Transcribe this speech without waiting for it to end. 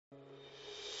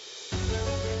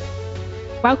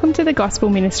Welcome to the Gospel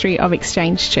Ministry of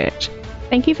Exchange Church.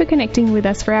 Thank you for connecting with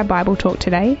us for our Bible talk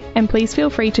today, and please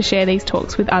feel free to share these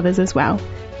talks with others as well.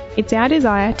 It's our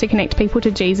desire to connect people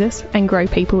to Jesus and grow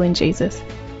people in Jesus.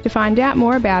 To find out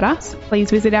more about us,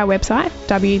 please visit our website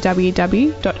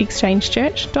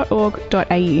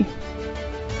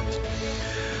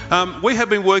www.exchangechurch.org.au. We have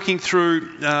been working through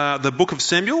the book of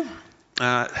Samuel.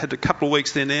 Had a couple of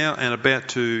weeks there now and about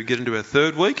to get into our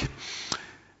third week.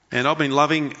 And I've been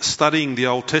loving studying the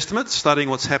Old Testament, studying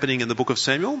what's happening in the book of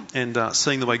Samuel and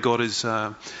seeing the way God is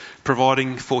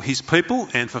providing for his people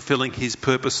and fulfilling his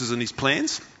purposes and his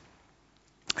plans.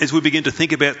 As we begin to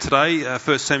think about today,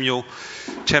 1 Samuel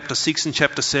chapter 6 and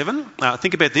chapter 7,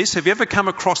 think about this. Have you ever come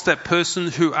across that person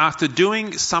who, after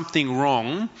doing something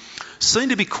wrong,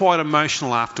 seemed to be quite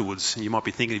emotional afterwards? You might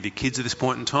be thinking of your kids at this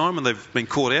point in time and they've been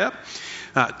caught out.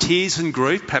 Tears and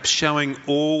grief, perhaps showing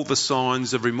all the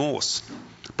signs of remorse.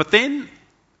 But then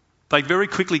they very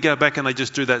quickly go back and they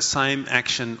just do that same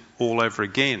action all over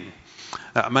again.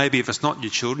 Maybe if it's not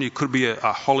your children, you could be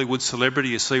a Hollywood celebrity.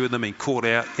 You see with them being caught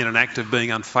out in an act of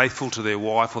being unfaithful to their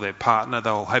wife or their partner.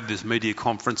 They'll have this media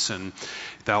conference and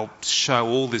they'll show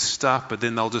all this stuff, but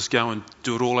then they'll just go and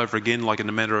do it all over again, like in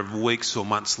a matter of weeks or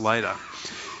months later.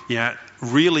 You know,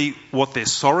 really what they're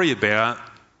sorry about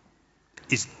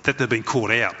is that they've been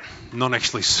caught out, not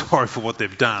actually sorry for what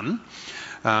they've done.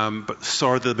 But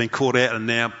sorry that they've been caught out and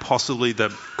now possibly the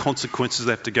consequences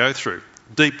they have to go through.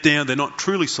 Deep down, they're not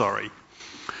truly sorry.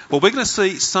 Well, we're going to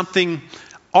see something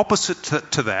opposite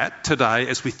to that today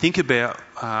as we think about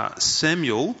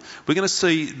Samuel. We're going to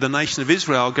see the nation of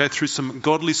Israel go through some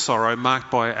godly sorrow marked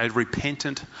by a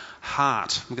repentant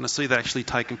heart. We're going to see that actually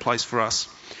taking place for us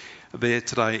there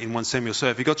today in 1 Samuel. So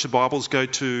if you've got your Bibles, go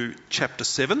to chapter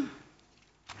 7.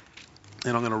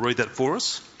 And I'm going to read that for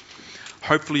us.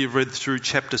 Hopefully you've read through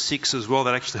chapter 6 as well.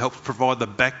 That actually helps provide the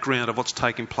background of what's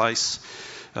taking place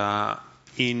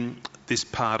in this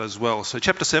part as well. So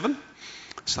chapter 7,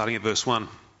 starting at verse 1.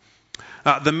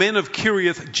 The men of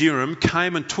Kiriath Jearim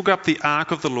came and took up the ark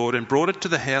of the Lord and brought it to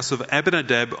the house of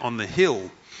Abinadab on the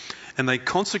hill. And they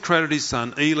consecrated his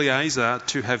son Eleazar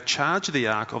to have charge of the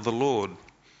ark of the Lord.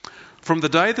 From the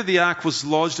day that the ark was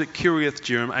lodged at Kiriath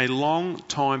Jearim, a long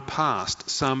time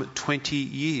passed, some 20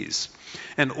 years.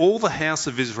 And all the house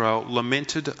of Israel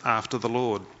lamented after the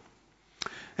Lord.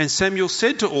 And Samuel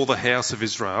said to all the house of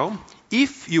Israel,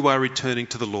 if you are returning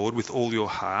to the Lord with all your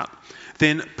heart,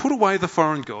 then put away the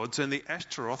foreign gods and the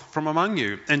Ashtaroth from among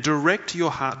you, and direct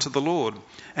your heart to the Lord,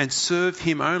 and serve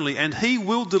him only, and he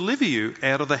will deliver you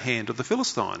out of the hand of the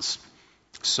Philistines.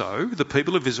 So the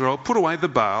people of Israel put away the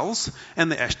Baals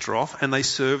and the Ashtaroth, and they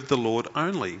served the Lord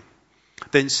only.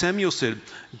 Then Samuel said,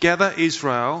 gather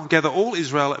all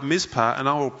Israel at Mizpah, and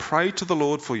I will pray to the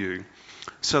Lord for you.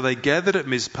 So they gathered at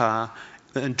Mizpah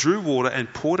and drew water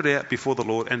and poured it out before the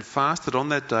Lord and fasted on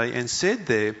that day and said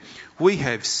there, we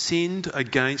have sinned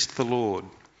against the Lord.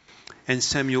 And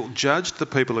Samuel judged the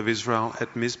people of Israel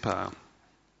at Mizpah.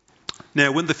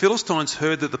 Now when the Philistines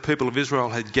heard that the people of Israel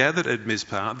had gathered at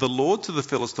Mizpah, the lords of the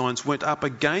Philistines went up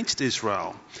against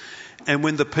Israel. And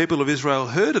when the people of Israel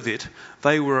heard of it,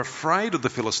 they were afraid of the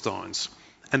Philistines.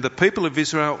 And the people of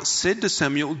Israel said to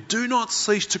Samuel, do not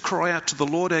cease to cry out to the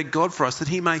Lord our God for us, that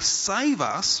he may save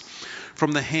us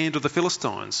from the hand of the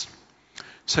Philistines.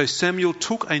 So Samuel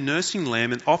took a nursing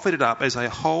lamb and offered it up as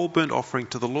a whole burnt offering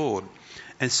to the Lord.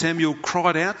 And Samuel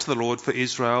cried out to the Lord for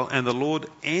Israel, and the Lord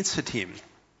answered him.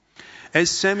 As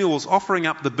Samuel was offering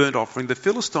up the burnt offering, the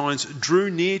Philistines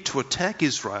drew near to attack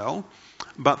Israel,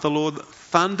 but the Lord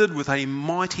thundered with a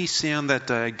mighty sound that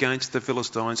day against the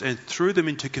Philistines and threw them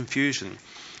into confusion.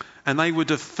 And they were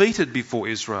defeated before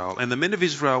Israel. And the men of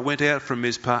Israel went out from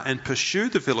Mizpah and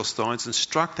pursued the Philistines and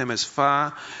struck them as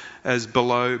far as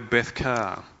below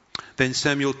Bethkar. Then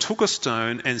Samuel took a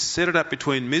stone and set it up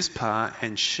between Mizpah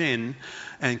and Shen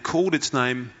and called its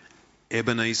name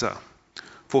Ebenezer.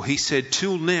 For he said,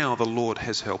 till now the Lord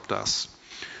has helped us.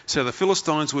 So the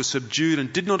Philistines were subdued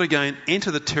and did not again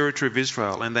enter the territory of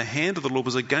Israel, and the hand of the Lord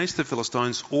was against the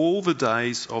Philistines all the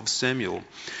days of Samuel.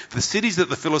 The cities that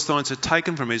the Philistines had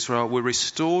taken from Israel were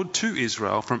restored to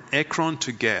Israel from Ekron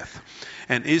to Gath,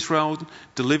 and Israel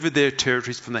delivered their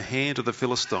territories from the hand of the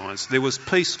Philistines. There was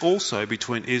peace also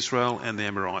between Israel and the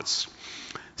Amorites.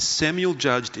 Samuel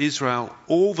judged Israel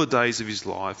all the days of his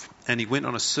life, and he went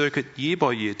on a circuit year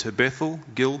by year to Bethel,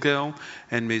 Gilgal,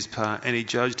 and Mizpah, and he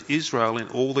judged Israel in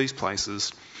all these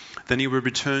places. Then he would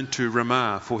return to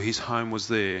Ramah, for his home was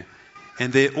there.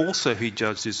 And there also he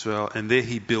judged Israel, and there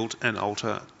he built an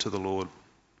altar to the Lord.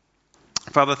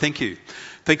 Father, thank you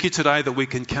Thank you today that we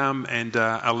can come and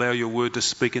allow your word to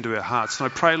speak into our hearts. And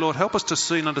I pray, Lord, help us to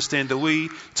see and understand that we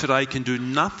today can do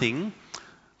nothing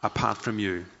apart from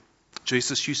you.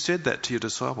 Jesus, you said that to your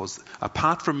disciples.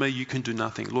 Apart from me, you can do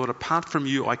nothing. Lord, apart from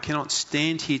you, I cannot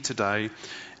stand here today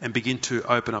and begin to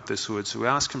open up this word. So we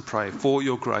ask and pray for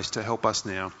your grace to help us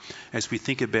now as we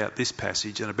think about this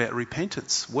passage and about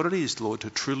repentance. What it is, Lord,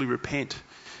 to truly repent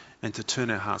and to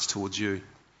turn our hearts towards you.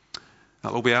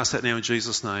 Lord, we ask that now in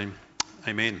Jesus' name.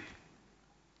 Amen.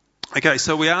 Okay,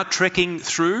 so we are trekking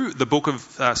through the book of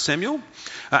Samuel.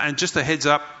 And just a heads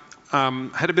up,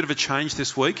 had a bit of a change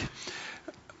this week.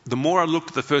 The more I looked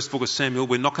at the first book of Samuel,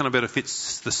 we're not going to be able to fit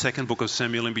the second book of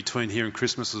Samuel in between here and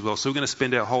Christmas as well. So we're going to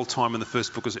spend our whole time in the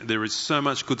first book. There is so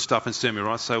much good stuff in Samuel,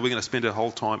 right? So we're going to spend our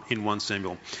whole time in 1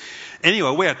 Samuel.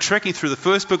 Anyway, we are trekking through the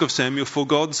first book of Samuel for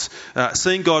God's,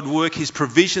 seeing God work his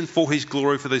provision for his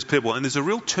glory for these people. And there's a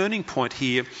real turning point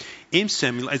here in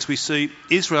Samuel as we see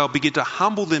Israel begin to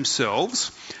humble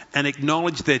themselves and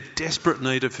acknowledge their desperate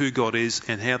need of who God is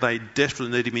and how they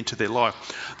desperately need him into their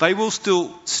life. They will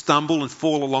still stumble and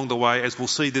fall along the way, as we'll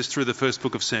see this through the first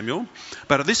book of Samuel.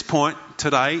 But at this point,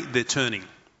 today, they're turning.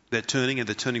 They're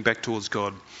turning back towards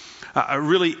God. A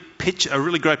really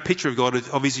great picture of God,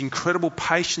 of his incredible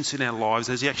patience in our lives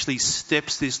as he actually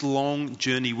steps this long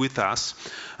journey with us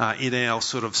in our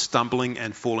sort of stumbling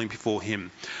and falling before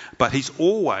him. But he's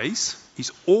always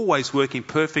working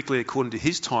perfectly according to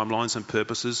his timelines and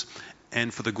purposes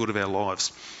and for the good of our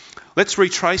lives. Let's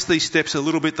retrace these steps a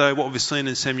little bit, though, what we've seen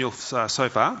in Samuel so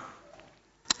far.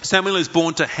 Samuel is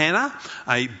born to Hannah,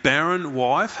 a barren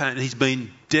wife, and he's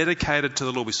been dedicated to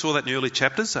the Lord. We saw that in the early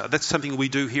chapters. That's something we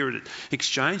do here at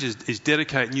Exchange, is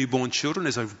dedicate newborn children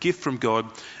as a gift from God,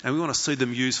 and we want to see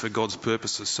them used for God's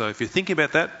purposes. So if you're thinking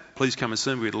about that, please come and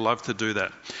see me. We'd love to do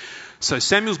that. So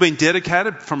Samuel's been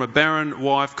dedicated from a barren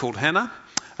wife called Hannah.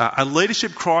 A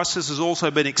leadership crisis has also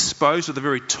been exposed at the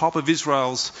very top of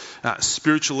Israel's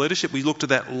spiritual leadership. We looked at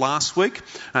that last week.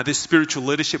 This spiritual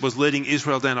leadership was leading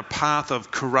Israel down a path of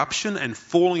corruption and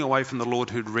falling away from the Lord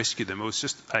who'd rescued them. It was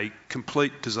just a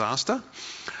complete disaster.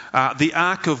 The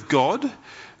Ark of God,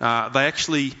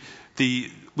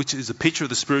 which is a picture of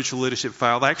the spiritual leadership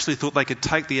fail, they actually thought they could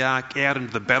take the Ark out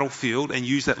into the battlefield and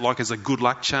use that like as a good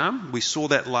luck charm. We saw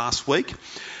that last week.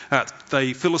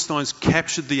 The Philistines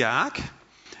captured the Ark.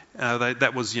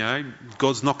 That was,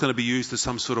 God's not going to be used as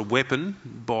some sort of weapon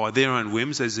by their own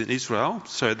whims, as in Israel.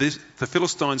 So the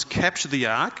Philistines captured the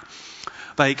Ark.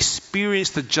 They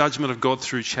experienced the judgment of God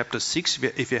through chapter 6,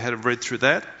 if you had read through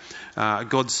that.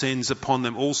 God sends upon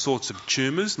them all sorts of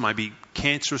tumours, maybe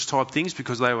cancerous type things,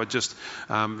 because they were just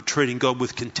treating God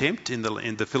with contempt in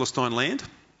the Philistine land.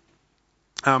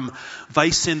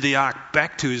 They send the Ark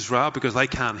back to Israel because they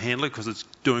can't handle it because it's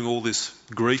doing all this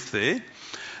grief there.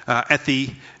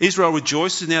 Israel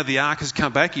rejoices now the ark has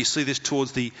come back. You see this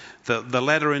towards the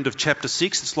latter end of chapter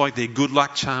 6. It's like their good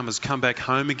luck charm has come back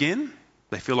home again.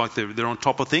 They feel like they're on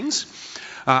top of things.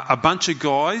 A bunch of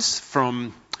guys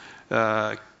from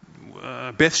Beth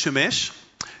Shemesh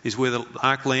is where the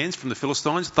ark lands from the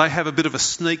Philistines. They have a bit of a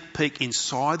sneak peek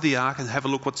inside the ark and have a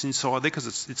look what's inside there because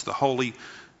it's the holy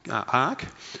ark.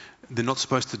 They're not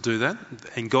supposed to do that.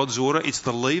 In God's order, it's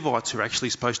the Levites who are actually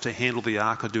supposed to handle the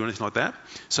ark or do anything like that.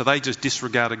 So they just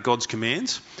disregarded God's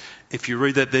commands. If you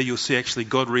read that there, you'll see actually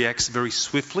God reacts very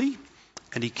swiftly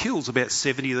and he kills about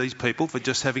 70 of these people for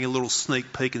just having a little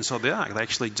sneak peek inside the ark. They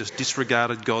actually just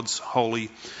disregarded God's holy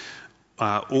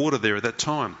order there at that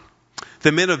time.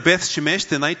 The men of Beth Shemesh,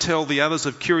 then they tell the others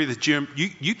of Kiriath Jearim,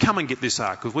 you come and get this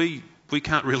ark because we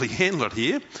can't really handle it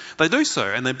here. They do so,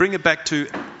 and they bring it back to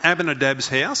Abinadab's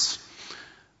house.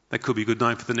 That could be a good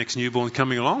name for the next newborn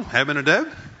coming along, Abinadab.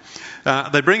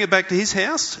 They bring it back to his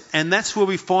house, and that's where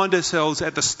we find ourselves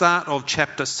at the start of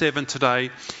chapter 7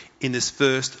 today in this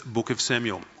first book of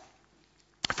Samuel.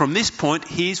 From this point,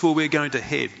 here's where we're going to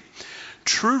head.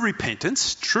 True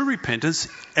repentance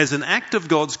as an act of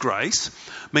God's grace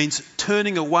means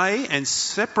turning away and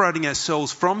separating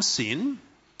ourselves from sin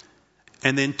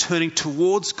and then turning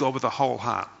towards God with a whole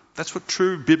heart. That's what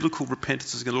true biblical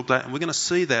repentance is going to look like, and we're going to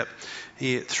see that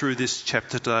here through this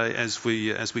chapter today as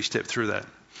we step through that.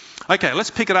 Okay,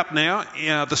 let's pick it up now.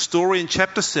 The story in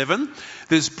chapter 7.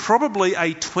 There's probably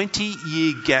a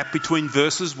 20-year gap between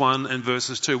verses 1 and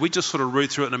verses 2. We just sort of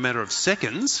read through it in a matter of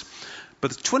seconds,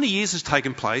 but 20 years has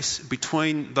taken place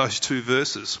between those two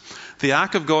verses. The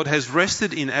Ark of God has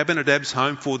rested in Abinadab's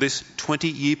home for this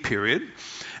 20-year period.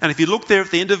 And if you look there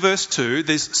at the end of verse 2,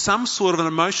 there's some sort of an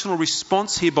emotional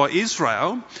response here by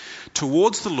Israel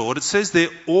towards the Lord. It says there,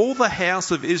 all the house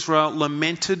of Israel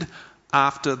lamented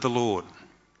after the Lord.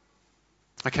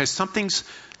 Okay, something's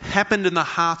happened in the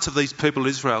hearts of these people of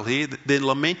Israel here. They're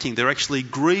lamenting, they're actually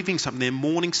grieving something, they're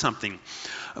mourning something.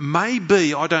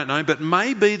 Maybe, I don't know, but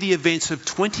maybe the events of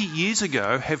 20 years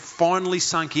ago have finally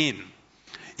sunk in.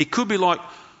 It could be like,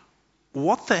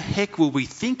 what the heck were we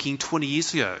thinking 20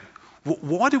 years ago?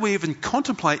 Why do we even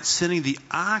contemplate sending the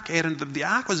ark out? And the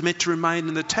ark was meant to remain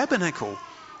in the tabernacle.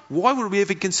 Why would we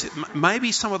ever consider?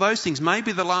 Maybe some of those things,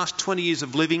 maybe the last 20 years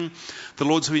of living, the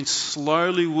Lord's been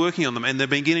slowly working on them and they're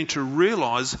beginning to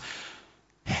realise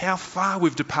how far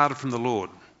we've departed from the Lord.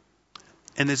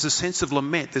 And there's a sense of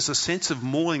lament, there's a sense of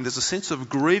mourning, there's a sense of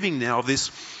grieving now of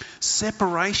this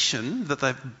separation that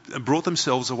they've brought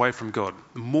themselves away from God,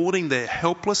 mourning their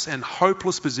helpless and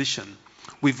hopeless position.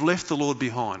 We've left the Lord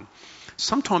behind.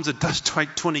 Sometimes it does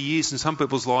take 20 years in some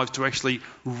people's lives to actually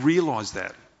realise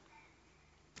that.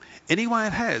 Anyway,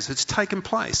 it has. It's taken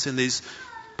place, and there's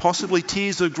possibly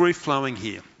tears of grief flowing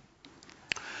here.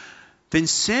 Then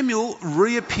Samuel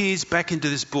reappears back into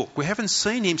this book. We haven't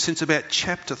seen him since about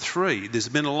chapter 3. There's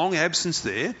been a long absence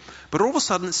there, but all of a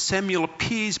sudden Samuel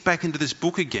appears back into this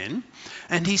book again,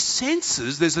 and he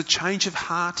senses there's a change of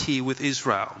heart here with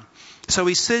Israel. So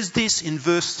he says this in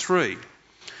verse 3.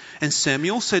 And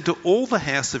Samuel said to all the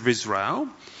house of Israel,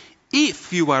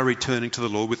 if you are returning to the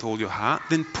Lord with all your heart,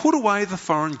 then put away the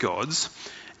foreign gods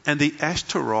and the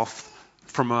Ashtaroth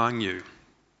from among you.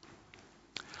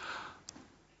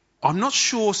 I'm not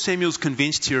sure Samuel's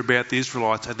convinced here about the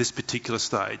Israelites at this particular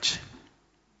stage.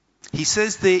 He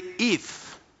says there,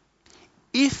 if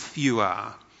you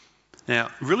are. Now,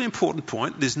 really important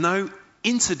point, there's no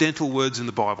incidental words in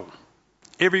the Bible.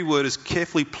 Every word is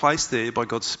carefully placed there by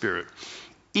God's Spirit.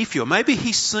 If you're, maybe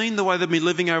he's seen the way they've been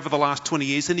living over the last 20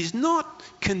 years and he's not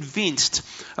convinced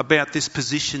about this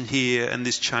position here and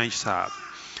this changed heart.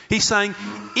 He's saying,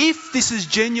 if this is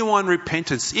genuine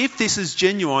repentance, if this is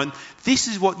genuine, this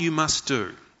is what you must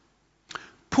do.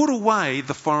 Put away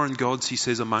the foreign gods, he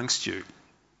says, amongst you.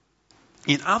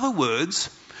 In other words,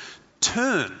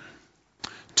 turn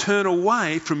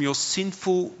away from your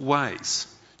sinful ways.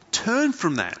 Turn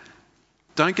from that.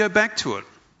 Don't go back to it.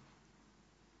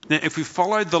 Now, if we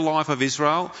followed the life of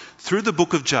Israel through the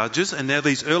book of Judges and now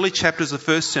these early chapters of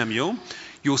 1 Samuel,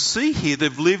 you'll see here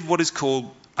they've lived what is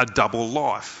called a double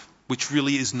life, which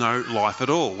really is no life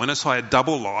at all. When I say a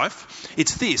double life,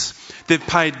 it's this. They've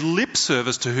paid lip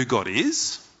service to who God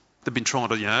is. They've been trying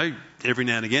to, every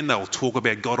now and again they'll talk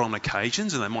about God on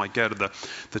occasions and they might go to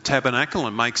the tabernacle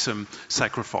and make some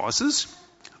sacrifices,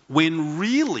 when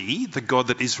really the God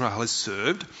that Israel has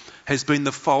served has been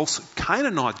the false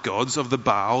Canaanite gods of the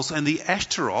Baals and the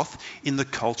Ashtaroth in the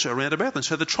culture around about them.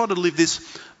 So they try to live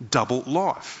this double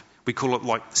life. We call it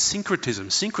like syncretism,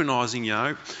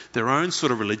 synchronising, their own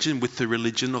sort of religion with the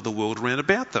religion of the world around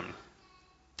about them.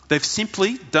 They've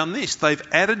simply done this. They've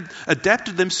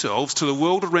adapted themselves to the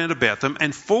world around about them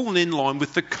and fallen in line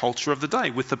with the culture of the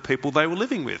day, with the people they were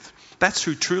living with. That's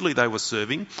who truly they were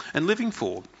serving and living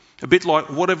for. A bit like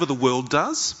whatever the world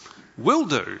does, we'll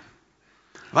do.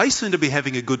 They seem to be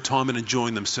having a good time and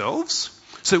enjoying themselves,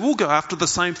 so we'll go after the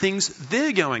same things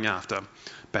they're going after.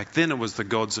 Back then it was the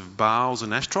gods of Baals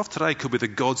and Ashtaroth. Today it could be the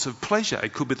gods of pleasure.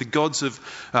 It could be the gods of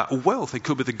wealth. It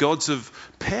could be the gods of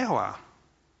power.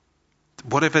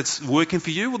 Whatever it's working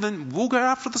for you, well then we'll go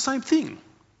after the same thing.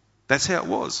 That's how it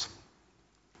was.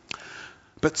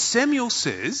 But Samuel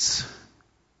says,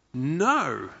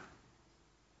 no,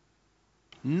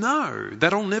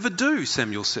 that'll never do,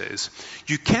 Samuel says.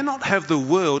 You cannot have the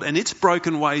world and its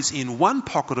broken ways in one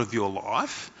pocket of your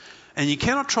life, and you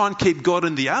cannot try and keep God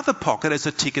in the other pocket as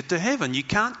a ticket to heaven. You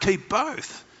can't keep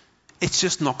both. It's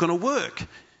just not going to work.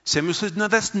 Samuel says, no,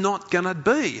 that's not going to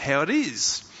be how it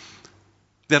is.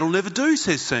 That'll never do,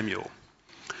 says Samuel.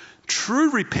 True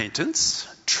repentance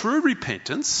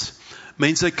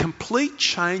means a complete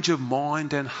change of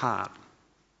mind and heart.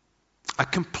 A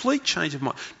complete change of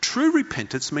mind. True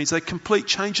repentance means a complete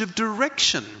change of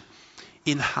direction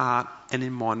in heart and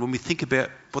in mind. When we think about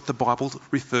what the Bible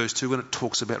refers to when it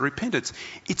talks about repentance,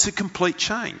 it's a complete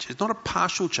change. It's not a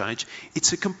partial change,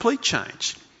 it's a complete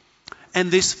change.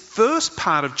 And this first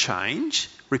part of change,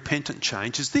 repentant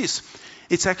change, is this.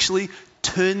 It's actually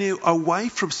turning away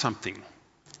from something.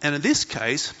 And in this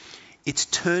case, it's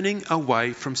turning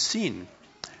away from sin.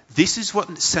 This is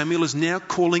what Samuel is now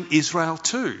calling Israel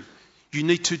to. You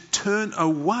need to turn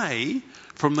away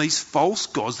from these false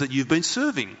gods that you've been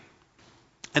serving.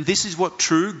 And this is what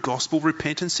true gospel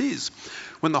repentance is.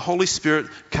 When the Holy Spirit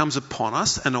comes upon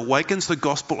us and awakens the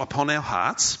gospel upon our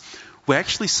hearts, we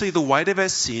actually see the weight of our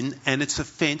sin and its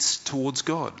offence towards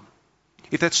God.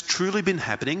 If that's truly been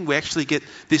happening, we actually get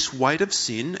this weight of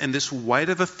sin and this weight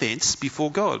of offence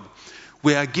before God.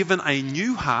 We are given a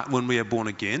new heart when we are born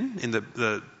again in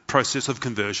the process of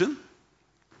conversion.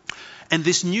 And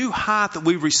this new heart that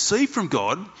we receive from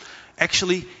God,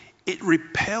 actually, it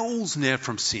repels now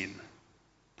from sin.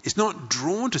 It's not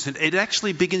drawn to sin. It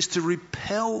actually begins to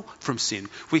repel from sin.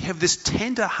 We have this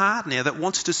tender heart now that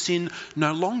wants to sin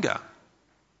no longer.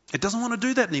 It doesn't want to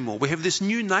do that anymore. We have this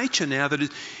new nature now that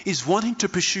is wanting to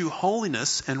pursue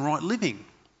holiness and right living.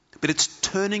 But it's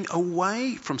turning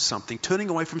away from something, turning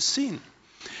away from sin.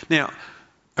 Now,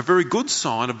 a very good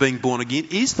sign of being born again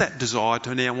is that desire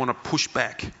to now want to push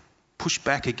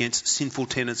back against sinful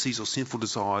tendencies or sinful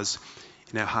desires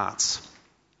in our hearts.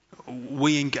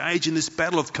 We engage in this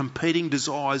battle of competing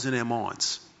desires in our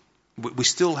minds. We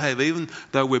still have, even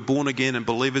though we're born again and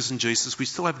believers in Jesus, we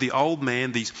still have the old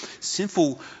man, the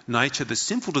sinful nature, the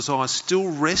sinful desires still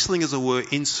wrestling, as it were,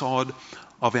 inside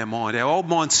of our mind. Our old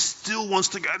mind still wants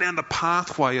to go down the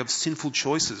pathway of sinful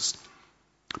choices.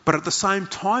 But at the same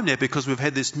time now, because we've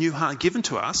had this new heart given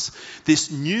to us,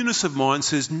 this newness of mind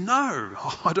says, no,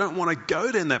 I don't want to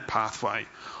go down that pathway.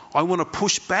 I want to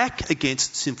push back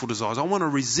against sinful desires. I want to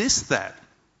resist that.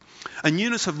 A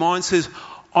newness of mind says,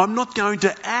 I'm not going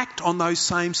to act on those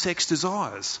same-sex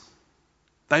desires.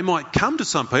 They might come to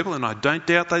some people, and I don't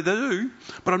doubt they do,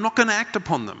 but I'm not going to act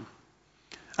upon them.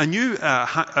 A new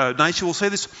nature will say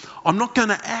this, I'm not going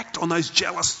to act on those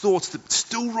jealous thoughts that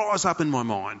still rise up in my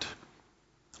mind.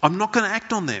 I'm not going to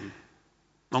act on them.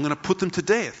 I'm going to put them to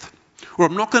death. Or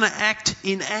I'm not going to act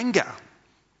in anger.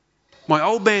 My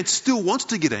old man still wants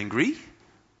to get angry,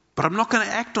 but I'm not going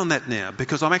to act on that now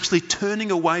because I'm actually turning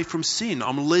away from sin.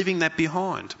 I'm leaving that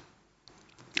behind.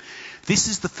 This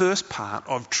is the first part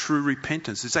of true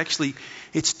repentance.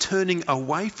 It's turning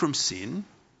away from sin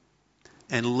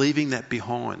and leaving that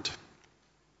behind.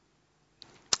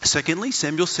 Secondly,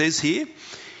 Samuel says here,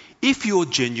 if you're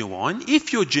genuine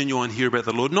here about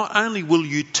the Lord, not only will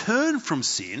you turn from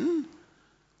sin,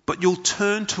 but you'll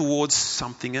turn towards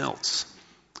something else.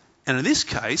 And in this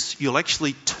case, you'll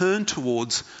actually turn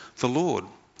towards the Lord.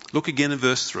 Look again in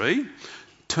verse 3.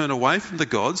 Turn away from the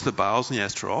gods, the Baals and the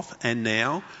Ashtaroth, and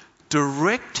now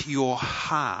direct your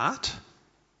heart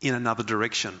in another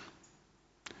direction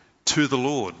to the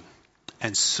Lord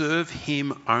and serve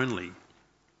him only.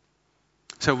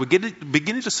 So we're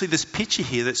beginning to see this picture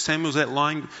here that Samuel's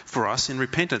outlining for us in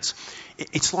repentance.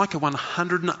 It's like a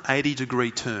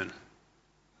 180-degree turn.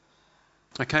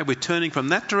 Okay, we're turning from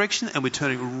that direction and we're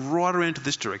turning right around to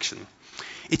this direction.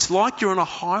 It's like you're on a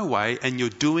highway and you're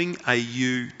doing a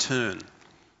U-turn.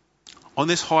 On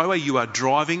this highway, you are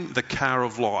driving the car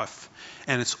of life.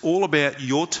 And it's all about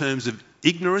your terms of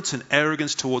ignorance and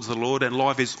arrogance towards the Lord. And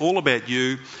life is all about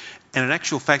you. And in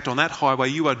actual fact, on that highway,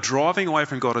 you are driving away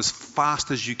from God as fast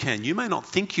as you can. You may not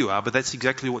think you are, but that's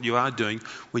exactly what you are doing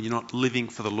when you're not living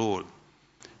for the Lord.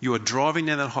 You are driving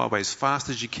down that highway as fast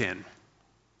as you can.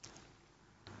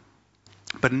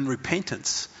 But in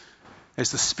repentance,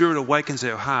 as the Spirit awakens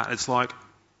our heart, it's like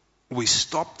we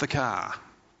stop the car.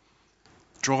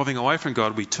 Driving away from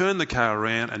God, we turn the car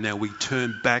around and now we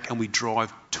turn back and we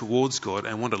drive towards God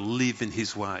and want to live in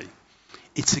his way.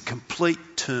 It's a complete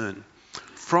turn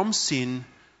from sin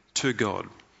to God.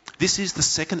 This is the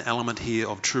second element here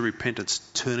of true repentance,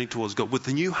 turning towards God. With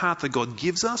the new heart that God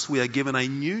gives us, we are given a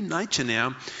new nature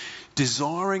now,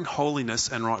 desiring holiness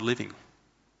and right living.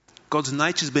 God's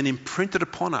nature has been imprinted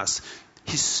upon us.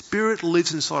 His Spirit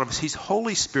lives inside of us. His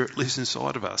Holy Spirit lives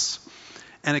inside of us.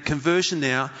 And at conversion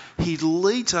now, he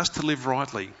leads us to live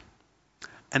rightly.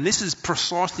 And this is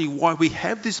precisely why we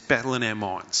have this battle in our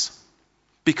minds.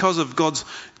 Because of God's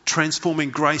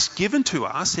transforming grace given to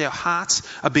us, our hearts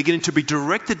are beginning to be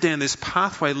directed down this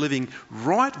pathway, living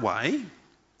right way.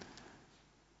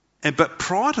 But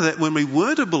prior to that, when we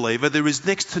weren't a believer, there is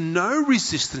next to no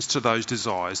resistance to those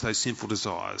desires, those sinful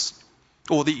desires.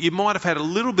 Or that you might have had a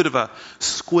little bit of a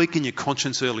squeak in your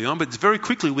conscience early on, but very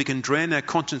quickly we can drown our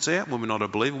conscience out when we're not a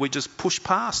believer. We just push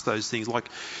past those things. Like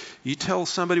you tell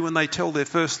somebody when they tell their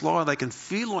first lie, they can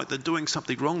feel like they're doing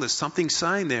something wrong. There's something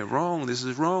saying they're wrong, this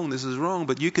is wrong, this is wrong.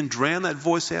 But you can drown that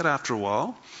voice out after a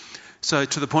while. So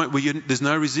to the point where there's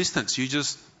no resistance. You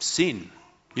just sin.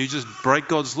 You just break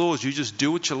God's laws. You just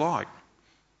do what you like.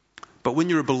 But when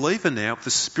you're a believer now,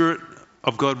 the Spirit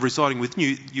of God residing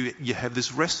within you, you have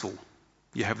this wrestle.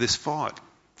 You have this fight.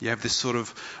 You have this sort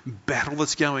of battle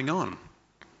that's going on.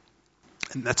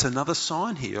 And that's another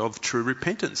sign here of true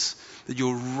repentance, that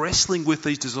you're wrestling with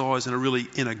these desires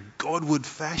in a Godward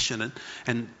fashion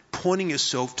and pointing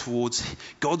yourself towards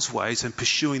God's ways and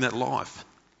pursuing that life.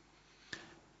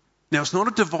 Now, it's not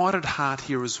a divided heart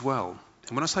here as well.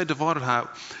 And when I say divided heart,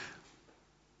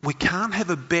 we can't have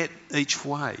a bet each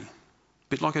way.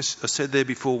 bit like I said there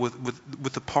before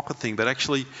with the pocket thing, but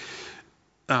actually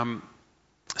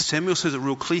Samuel says it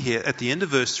real clear here. At the end of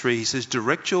verse 3, he says,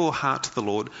 direct your heart to the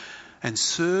Lord and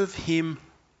serve him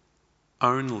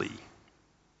only.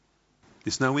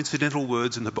 There's no incidental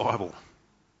words in the Bible.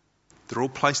 They're all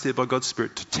placed there by God's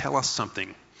Spirit to tell us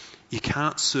something. You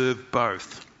can't serve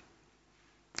both.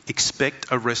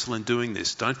 Expect a wrestle in doing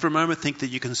this. Don't for a moment think that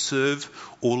you can serve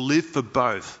or live for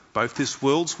both this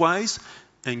world's ways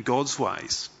and God's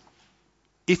ways.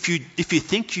 If you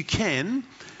think you can,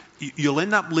 you'll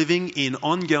end up living in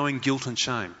ongoing guilt and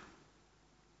shame.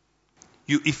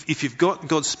 If you've got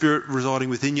God's Spirit residing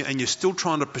within you and you're still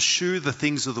trying to pursue the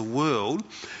things of the world,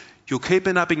 you'll keep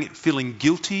end up feeling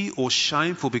guilty or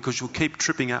shameful because you'll keep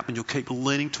tripping up and you'll keep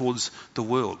leaning towards the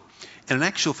world. And in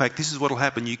actual fact, this is what will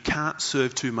happen. You can't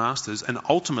serve two masters. And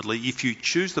ultimately, if you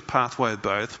choose the pathway of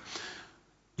both,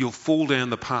 you'll fall down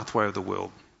the pathway of the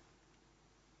world.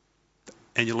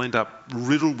 And you'll end up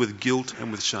riddled with guilt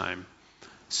and with shame.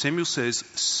 Samuel says,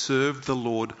 serve the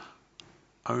Lord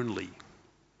only.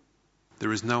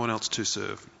 There is no one else to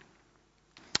serve.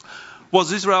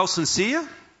 Was Israel sincere?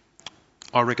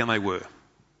 I reckon they were.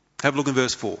 Have a look in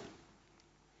verse 4.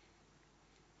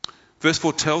 Verse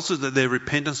 4 tells us that their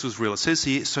repentance was real. It says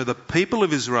here, so the people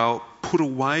of Israel put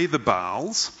away the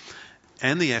Baals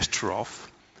and the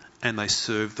Ashtaroth, and they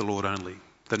served the Lord only.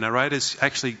 The narrator's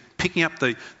actually picking up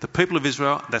the people of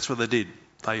Israel. That's what they did.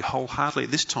 They wholeheartedly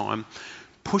at this time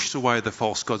pushed away the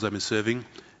false gods they've been serving,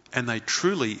 and they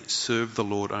truly served the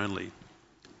Lord only.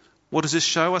 What does this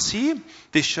show us here?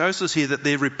 This shows us here that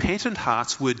their repentant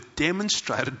hearts were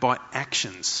demonstrated by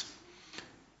actions.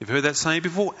 You've heard that saying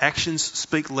before? Actions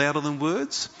speak louder than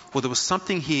words. Well, there was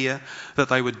something here that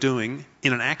they were doing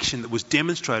in an action that was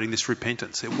demonstrating this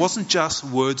repentance. It wasn't just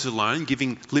words alone,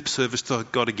 giving lip service to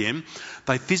God again.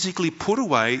 They physically put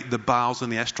away the Baals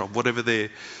and the Ashtaroth, whatever their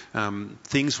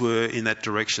things were in that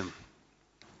direction.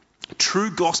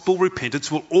 True gospel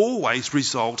repentance will always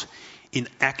result in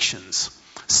actions.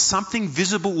 Something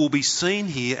visible will be seen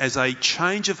here as a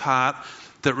change of heart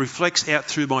that reflects out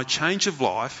through my change of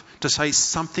life to say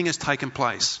something has taken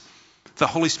place. The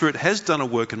Holy Spirit has done a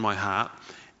work in my heart.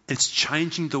 It's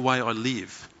changing the way I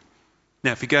live.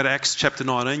 Now, if you go to Acts chapter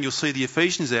 19, you'll see the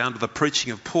Ephesians there under the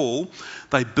preaching of Paul.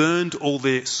 They burned all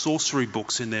their sorcery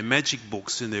books and their magic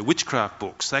books and their witchcraft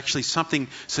books. Actually, something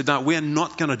said, no, we're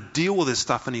not going to deal with this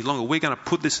stuff any longer. We're going to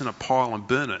put this in a pile and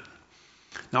burn it.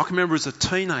 Now, I can remember as a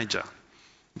teenager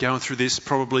going through this,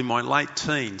 probably my late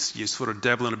teens. You sort of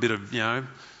dabble in a bit of,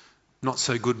 not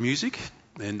so good music,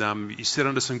 and you sit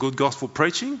under some good gospel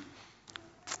preaching.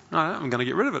 No, I'm going to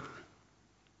get rid of it.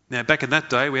 Now, back in that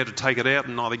day, we had to take it out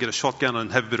and either get a shotgun and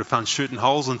have a bit of fun shooting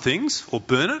holes and things, or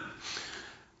burn it.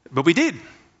 But we did.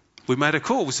 We made a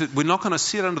call. We said, we're not going to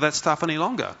sit under that stuff any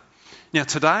longer. Now,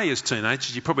 today, as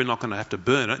teenagers, you're probably not going to have to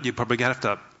burn it. You're probably going to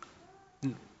have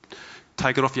to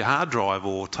take it off your hard drive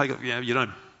or take it, you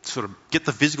don't sort of get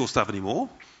the physical stuff anymore.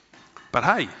 But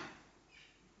hey,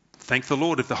 thank the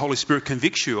Lord if the Holy Spirit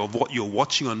convicts you of what you're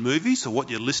watching on movies or what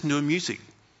you're listening to in music.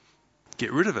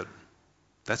 Get rid of it.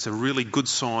 That's a really good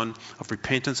sign of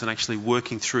repentance and actually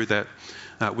working through that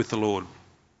with the Lord.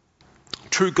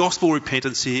 True gospel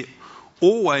repentance here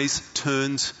always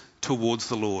turns towards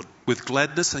the Lord with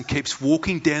gladness and keeps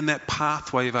walking down that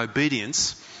pathway of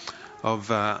obedience, of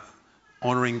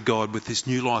honouring God with this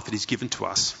new life that He's given to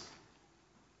us.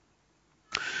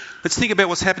 Let's think about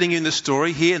what's happening in the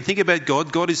story here and think about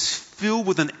God. God is filled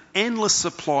with an endless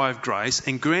supply of grace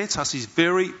and grants us His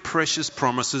very precious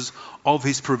promises of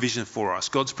His provision for us.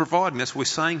 God's providing. That's what we're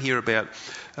saying here about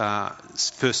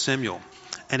 1 Samuel.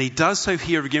 And He does so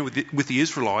here again with the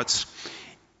Israelites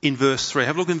in verse 3.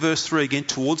 Have a look in verse 3 again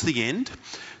towards the end.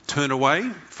 Turn away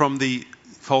from the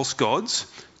false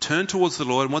gods. Turn towards the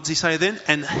Lord. And what does He say then?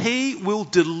 And He will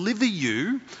deliver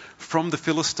you from the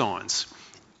Philistines.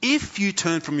 If you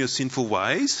turn from your sinful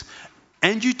ways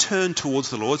and you turn towards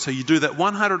the Lord, so you do that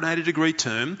 180-degree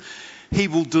turn, He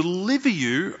will deliver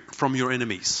you from your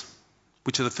enemies,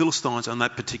 which are the Philistines on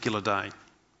that particular day.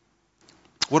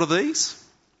 What are these?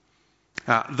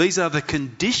 These are the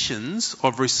conditions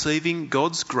of receiving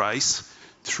God's grace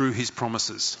through His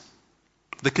promises.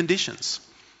 The conditions.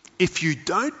 If you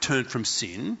don't turn from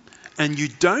sin and you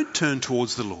don't turn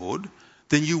towards the Lord,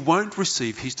 then you won't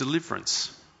receive His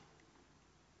deliverance.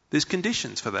 There's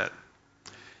conditions for that.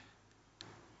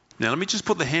 Now, let me just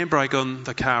put the handbrake on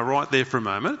the car right there for a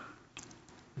moment.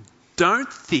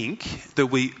 Don't think that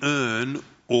we earn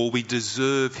or we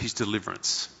deserve His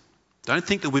deliverance. Don't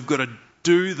think that we've got to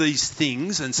do these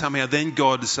things and somehow then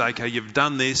God to say, okay, you've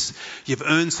done this, you've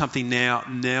earned something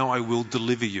now I will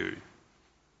deliver you.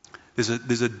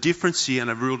 There's a difference here and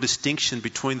a real distinction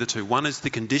between the two. One is the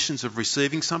conditions of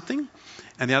receiving something,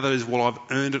 and the other is, well, I've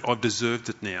earned it, I've deserved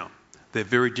it now. They're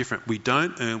very different. We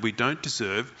don't earn, we don't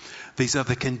deserve. These are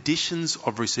the conditions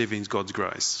of receiving God's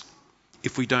grace.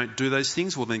 If we don't do those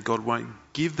things, well, then God won't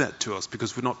give that to us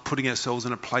because we're not putting ourselves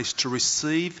in a place to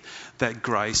receive that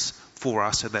grace for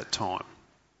us at that time.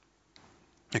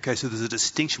 Okay, so there's a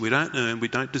distinction. We don't earn, we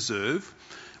don't deserve.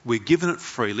 We're given it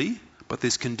freely, but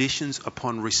there's conditions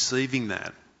upon receiving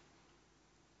that.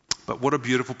 But what a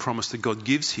beautiful promise that God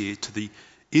gives here to the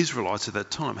Israelites at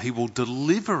that time. He will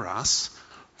deliver us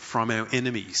from our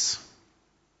enemies.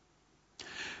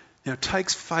 Now, it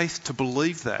takes faith to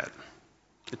believe that.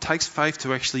 It takes faith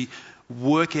to actually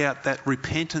work out that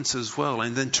repentance as well,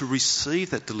 and then to receive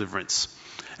that deliverance.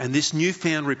 And this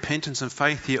newfound repentance and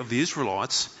faith here of the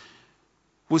Israelites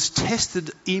was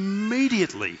tested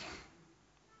immediately.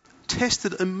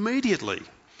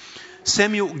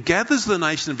 Samuel gathers the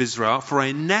nation of Israel for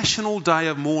a national day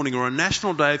of mourning, or a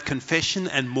national day of confession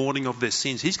and mourning of their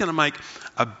sins. He's going to make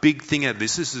a big thing out of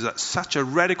this. This is such a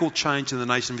radical change in the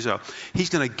nation of Israel. He's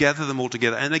going to gather them all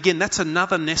together. And again, that's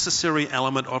another necessary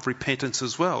element of repentance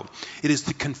as well. It is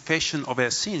the confession of our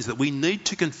sins, that we need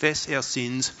to confess our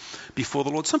sins before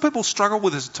the Lord. Some people struggle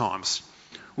with this at times.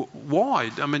 Why?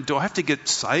 I mean, do I have to get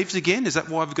saved again? Is that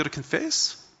why I've got to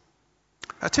confess?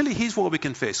 I tell you, here's why we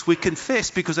confess. We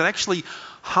confess because it actually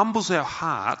humbles our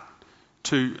heart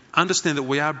to understand that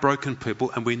we are broken people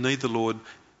and we need the Lord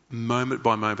moment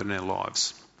by moment in our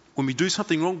lives. When we do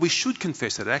something wrong, we should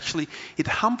confess that. Actually, it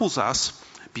humbles us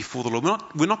before the Lord.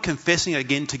 We're not confessing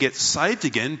again to get saved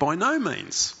again, by no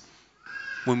means.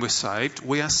 When we're saved,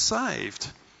 we are saved.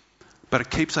 But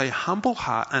it keeps a humble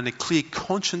heart and a clear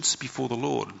conscience before the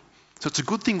Lord. So it's a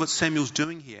good thing what Samuel's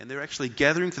doing here, and they're actually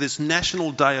gathering for this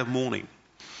national day of mourning.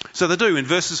 So they do. In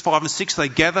verses 5 and 6, they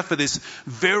gather for this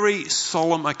very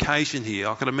solemn occasion here.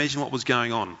 I can imagine what was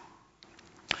going on.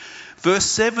 Verse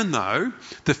 7, though,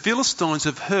 the Philistines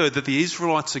have heard that the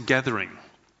Israelites are gathering.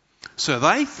 So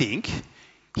they think,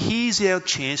 here's our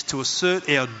chance to assert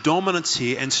our dominance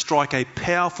here and strike a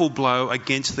powerful blow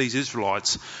against these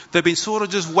Israelites. They've been sort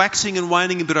of just waxing and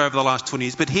waning a bit over the last 20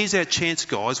 years, but here's our chance,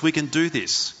 guys. We can do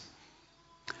this.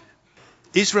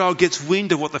 Israel gets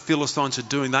wind of what the Philistines are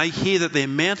doing. They hear that they're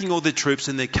mounting all their troops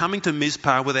and they're coming to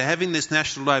Mizpah where they're having this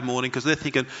national day morning because they're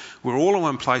thinking, we're all in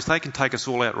one place, they can take us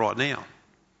all out right now.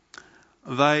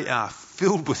 They are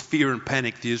filled with fear and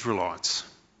panic, the Israelites,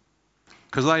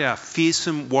 because they are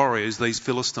fearsome warriors, these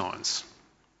Philistines.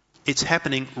 It's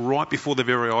happening right before their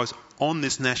very eyes on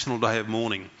this national day of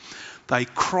mourning. They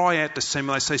cry out to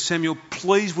Samuel. They say, Samuel,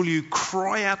 please will you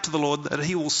cry out to the Lord that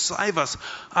he will save us,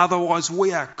 otherwise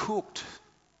we are cooked.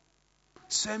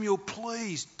 Samuel,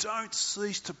 please don't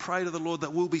cease to pray to the Lord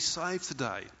that we'll be saved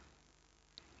today.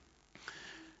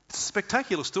 It's a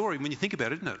spectacular story when you think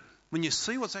about it, isn't it? When you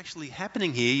see what's actually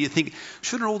happening here, you think,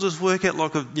 shouldn't it all just work out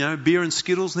like beer and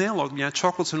Skittles now, like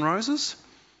chocolates and roses?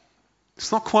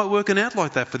 It's not quite working out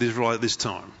like that for the Israelites at this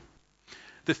time.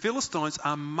 The Philistines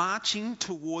are marching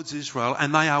towards Israel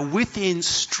and they are within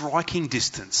striking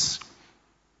distance.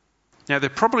 Now,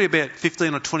 they're probably about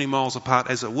 15 or 20 miles apart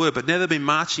as it were, but now they've been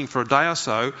marching for a day or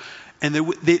so and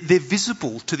they're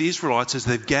visible to the Israelites as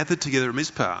they've gathered together at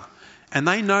Mizpah. And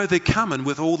they know they're coming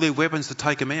with all their weapons to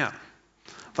take them out.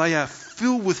 They are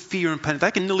filled with fear and panic.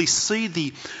 They can nearly see the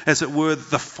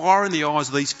fire in the eyes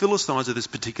of these Philistines at this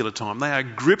particular time. They are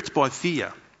gripped by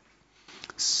fear.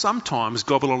 Sometimes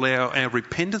God will allow our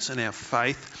repentance and our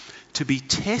faith to be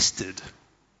tested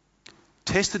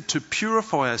to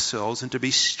purify ourselves and to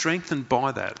be strengthened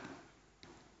by that.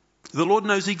 The Lord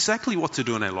knows exactly what to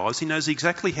do in our lives. He knows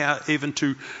exactly how even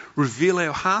to reveal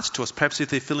our hearts to us, perhaps if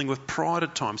they're filling with pride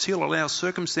at times. He'll allow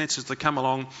circumstances to come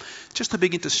along just to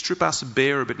begin to strip us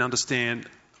bare a bit and understand,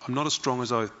 I'm not as strong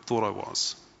as I thought I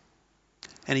was.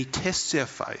 And he tests our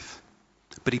faith,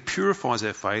 but he purifies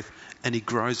our faith and he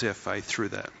grows our faith through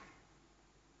that.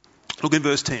 Look in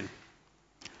verse 10.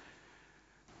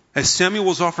 As Samuel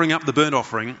was offering up the burnt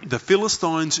offering, the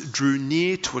Philistines drew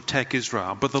near to attack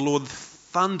Israel, but the Lord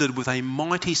thundered with a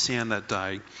mighty sound that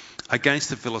day against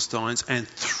the Philistines and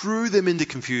threw them into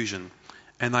confusion,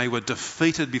 and they were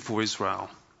defeated before Israel.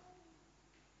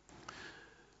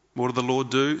 What did the Lord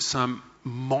do? Some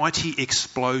mighty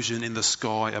explosion in the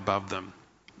sky above them.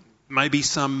 Maybe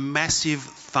some massive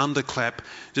thunderclap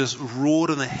just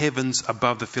roared in the heavens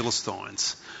above the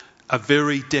Philistines. A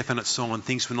very definite sign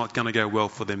things were not going to go well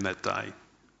for them that day.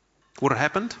 What had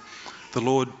happened? The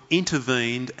Lord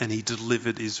intervened and he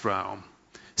delivered Israel.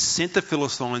 Sent the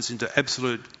Philistines into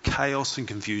absolute chaos and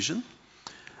confusion.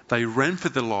 They ran for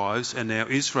their lives, and now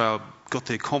Israel got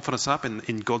their confidence up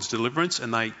in God's deliverance,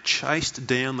 and they chased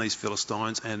down these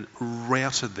Philistines and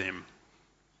routed them.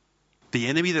 The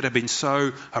enemy that had been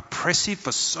so oppressive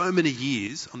for so many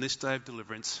years, on this day of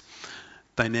deliverance,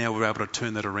 they now were able to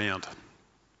turn that around.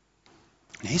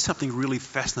 And here's something really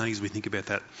fascinating as we think about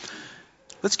that.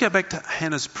 Let's go back to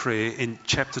Hannah's prayer in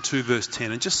chapter 2, verse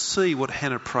 10, and just see what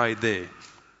Hannah prayed there.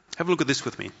 Have a look at this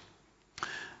with me.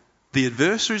 The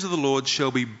adversaries of the Lord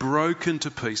shall be broken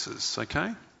to pieces,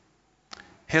 okay?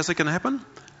 How's that going to happen?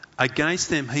 Against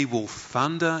them he will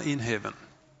thunder in heaven.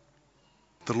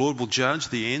 The Lord will judge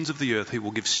the ends of the earth. He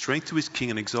will give strength to his king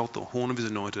and exalt the horn of his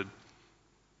anointed.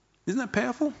 Isn't that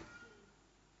powerful?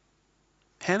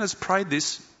 Hannah's prayed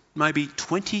this maybe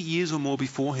 20 years or more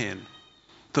beforehand.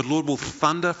 The Lord will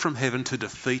thunder from heaven to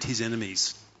defeat his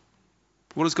enemies.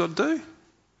 What does God do?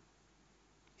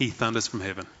 He thunders from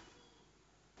heaven.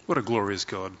 What a glorious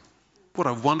God. What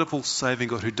a wonderful saving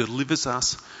God who delivers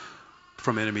us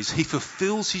from enemies. He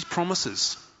fulfills his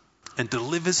promises and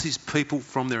delivers his people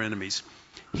from their enemies.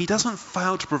 He doesn't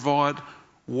fail to provide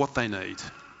what they need.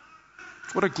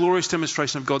 What a glorious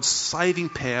demonstration of God's saving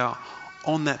power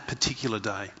on that particular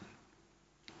day.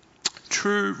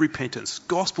 True repentance,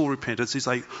 gospel repentance, is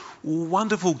a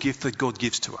wonderful gift that God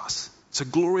gives to us. It's a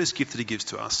glorious gift that he gives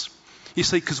to us. You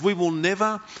see, because we will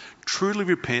never truly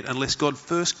repent unless God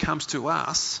first comes to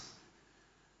us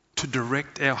to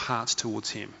direct our hearts towards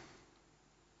him.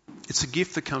 It's a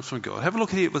gift that comes from God. Have a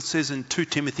look here at what it says in 2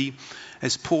 Timothy,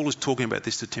 as Paul is talking about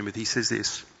this to Timothy. He says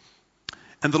this,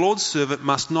 "And the Lord's servant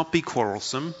must not be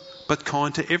quarrelsome, but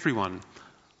kind to everyone,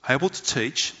 able to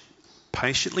teach,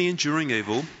 patiently enduring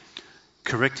evil,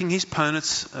 correcting his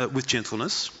opponents with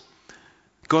gentleness.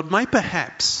 God may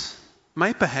perhaps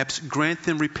grant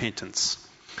them repentance,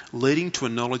 leading to a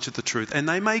knowledge of the truth, and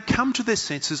they may come to their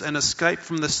senses and escape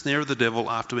from the snare of the devil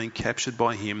after being captured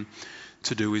by him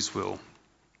to do his will."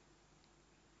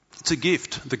 It's a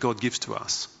gift that God gives to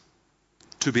us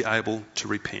to be able to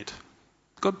repent.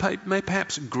 God may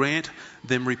perhaps grant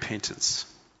them repentance.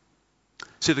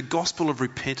 See, the gospel of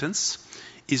repentance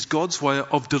is God's way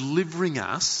of delivering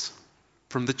us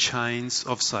from the chains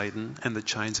of Satan and the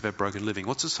chains of our broken living.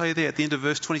 What's it say there at the end of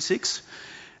verse 26?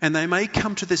 "And they may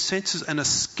come to their senses and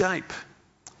escape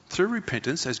through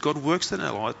repentance as God works in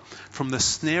our life from the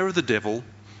snare of the devil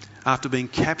after being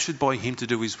captured by him to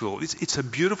do his will." It's a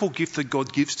beautiful gift that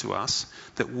God gives to us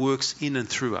that works in and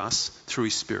through us through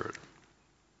his Spirit.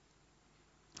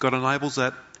 God enables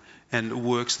that and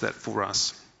works that for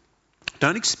us.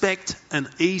 Don't expect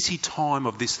an easy time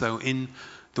of this, though, in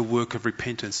the work of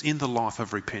repentance, in the life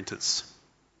of repentance.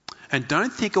 And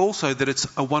don't think also that it's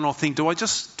a one-off thing. Do I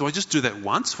just do that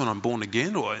once when I'm born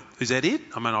again, or is that it?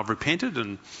 I mean, I've repented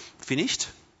and finished,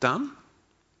 done?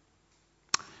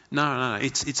 No.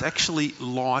 It's actually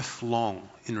lifelong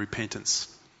in repentance.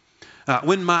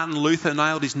 When Martin Luther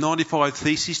nailed his 95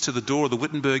 Theses to the door of the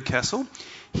Wittenberg Castle,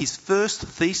 his first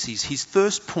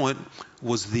point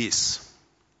was this: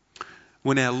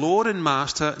 when our Lord and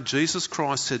Master Jesus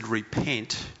Christ said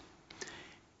repent,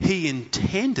 he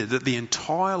intended that the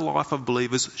entire life of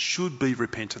believers should be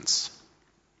repentance.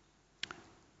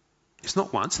 It's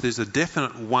not once, there's a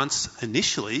definite once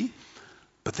initially,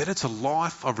 but then it's a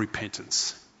life of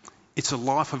repentance. It's a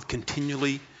life of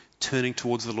continually turning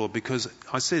towards the Lord, because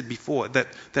I said before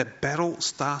that battle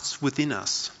starts within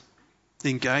us,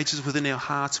 engages within our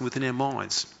hearts and within our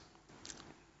minds.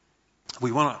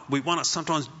 We want to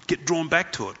sometimes get drawn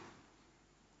back to it.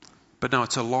 But no,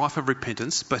 it's a life of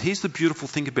repentance. But here's the beautiful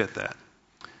thing about that.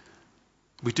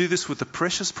 We do this with the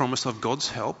precious promise of God's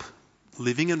help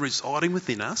living and residing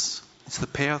within us. It's the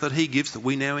power that he gives that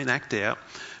we now enact out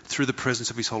through the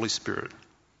presence of his Holy Spirit.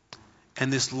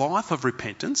 And this life of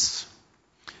repentance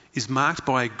is marked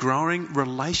by a growing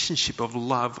relationship of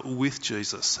love with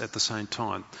Jesus at the same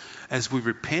time. As we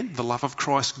repent, the love of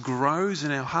Christ grows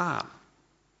in our heart.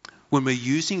 When we're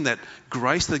using that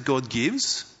grace that God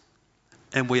gives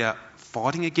and we are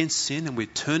fighting against sin and we're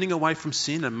turning away from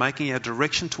sin and making our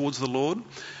direction towards the Lord,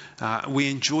 we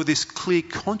enjoy this clear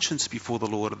conscience before the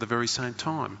Lord at the very same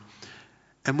time.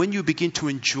 And when you begin to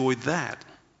enjoy that,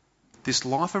 this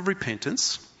life of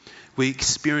repentance, we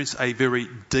experience a very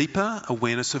deeper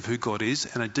awareness of who God is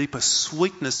and a deeper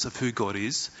sweetness of who God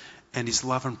is and his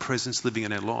love and presence living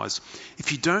in our lives.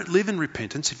 If you don't live in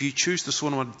repentance, if you choose to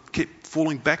sort of keep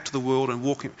falling back to the world and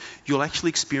walking, you'll actually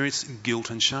experience guilt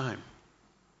and shame.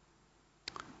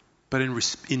 But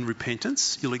in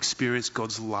repentance, you'll experience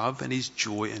God's love and his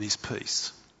joy and his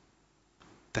peace.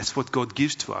 That's what God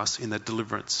gives to us in that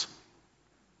deliverance.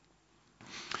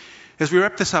 As we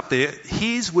wrap this up there,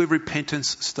 here's where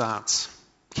repentance starts.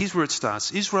 Here's where it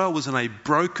starts. Israel was in a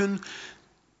broken,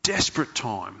 desperate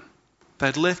time.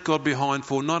 They'd left God behind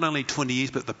for not only 20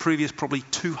 years, but the previous probably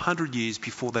 200 years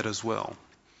before that as well.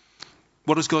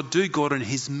 What does God do? God in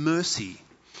his mercy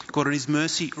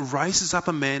raises up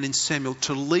a man in Samuel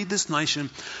to lead this nation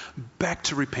back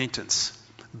to repentance,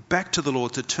 back to the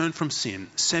Lord, to turn from sin.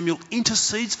 Samuel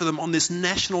intercedes for them on this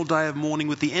national day of mourning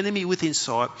with the enemy within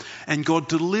sight, and God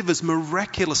delivers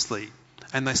miraculously.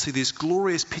 And they see this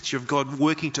glorious picture of God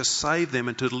working to save them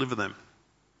and to deliver them.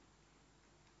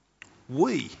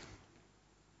 We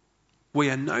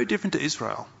are no different to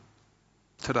Israel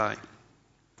today.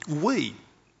 We,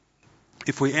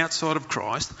 if we're outside of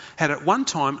Christ, had at one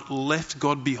time left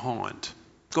God behind.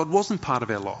 God wasn't part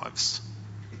of our lives.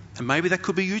 And maybe that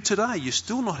could be you today. You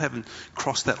still not haven't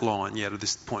crossed that line yet at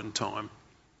this point in time.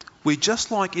 We're just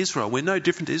like Israel. We're no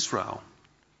different to Israel.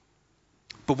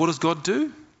 But what does God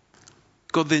do?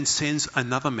 God then sends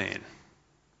another man,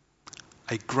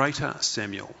 a greater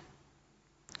Samuel.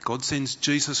 God sends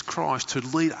Jesus Christ to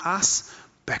lead us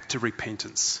back to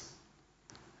repentance.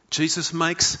 Jesus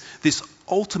makes this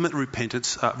ultimate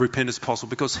repentance possible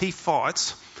because he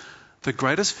fights the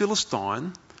greatest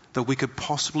Philistine that we could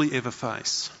possibly ever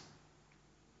face.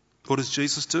 What does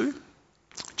Jesus do?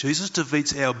 Jesus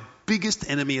defeats our biggest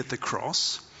enemy at the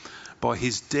cross by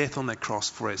his death on that cross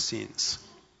for our sins.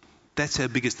 That's our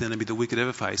biggest enemy that we could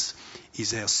ever face,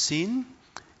 is our sin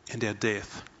and our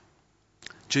death.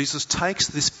 Jesus takes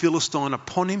this Philistine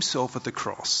upon himself at the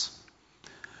cross,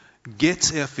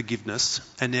 gets our forgiveness,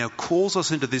 and now calls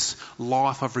us into this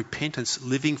life of repentance,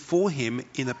 living for him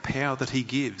in the power that he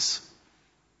gives.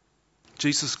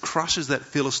 Jesus crushes that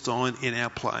Philistine in our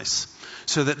place,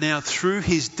 so that now through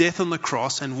his death on the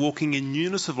cross and walking in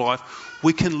newness of life,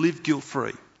 we can live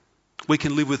guilt-free. We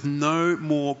can live with no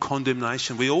more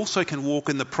condemnation. We also can walk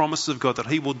in the promises of God that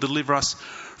he will deliver us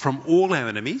from all our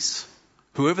enemies,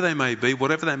 whoever they may be,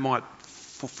 whatever they might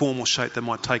form or shape they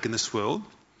might take in this world.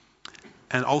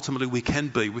 And ultimately we can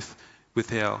be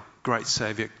with our great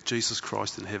Saviour, Jesus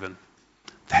Christ, in heaven.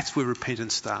 That's where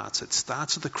repentance starts. It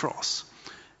starts at the cross.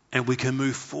 And we can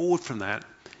move forward from that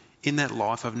in that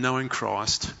life of knowing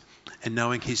Christ and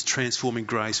knowing his transforming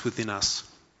grace within us.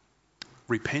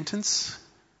 Repentance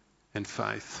and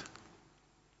faith.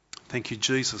 Thank you,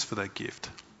 Jesus, for that gift.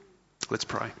 Let's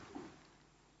pray.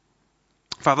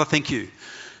 Father, thank you.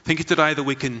 Thank you today that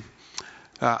we can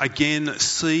again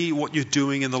see what you're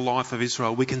doing in the life of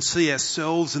Israel. We can see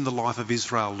ourselves in the life of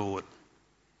Israel, Lord.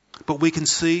 But we can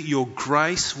see your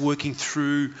grace working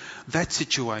through that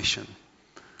situation.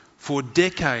 For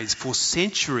decades, for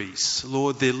centuries,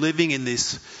 Lord, they're living in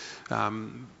this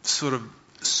sort of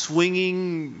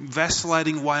swinging,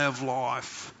 vacillating way of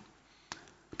life.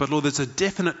 But Lord, there's a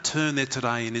definite turn there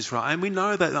today in Israel. And we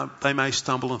know that they may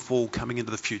stumble and fall coming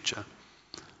into the future.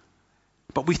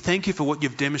 But we thank you for what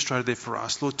you've demonstrated there for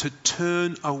us, Lord, to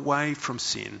turn away from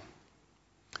sin,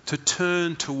 to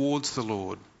turn towards the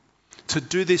Lord, to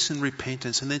do this in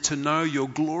repentance, and then to know your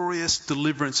glorious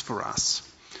deliverance for us.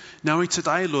 Knowing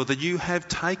today, Lord, that you have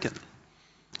taken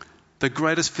the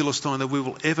greatest Philistine that we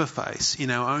will ever face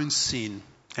in our own sin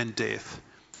and death,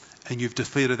 and you've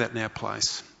defeated that in our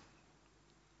place.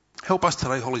 Help us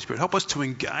today, Holy Spirit. Help us to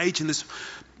engage in this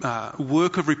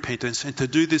work of repentance and to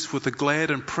do this with the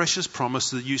glad and precious promise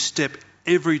that you step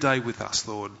every day with us,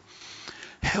 Lord.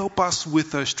 Help us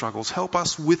with those struggles. Help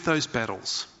us with those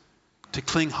battles to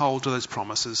cling hold to those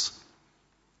promises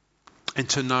and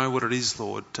to know what it is,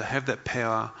 Lord, to have that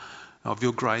power of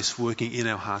your grace working in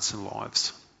our hearts and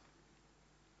lives.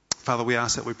 Father, we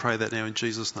ask that, we pray that now in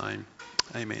Jesus' name.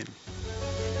 Amen.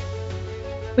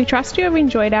 We trust you have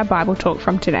enjoyed our Bible talk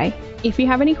from today. If you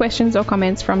have any questions or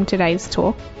comments from today's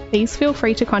talk, please feel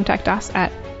free to contact us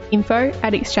at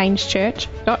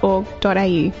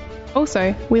info@exchangechurch.org.au.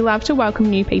 Also, we love to welcome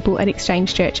new people at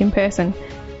Exchange Church in person,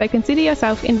 so consider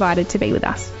yourself invited to be with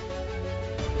us.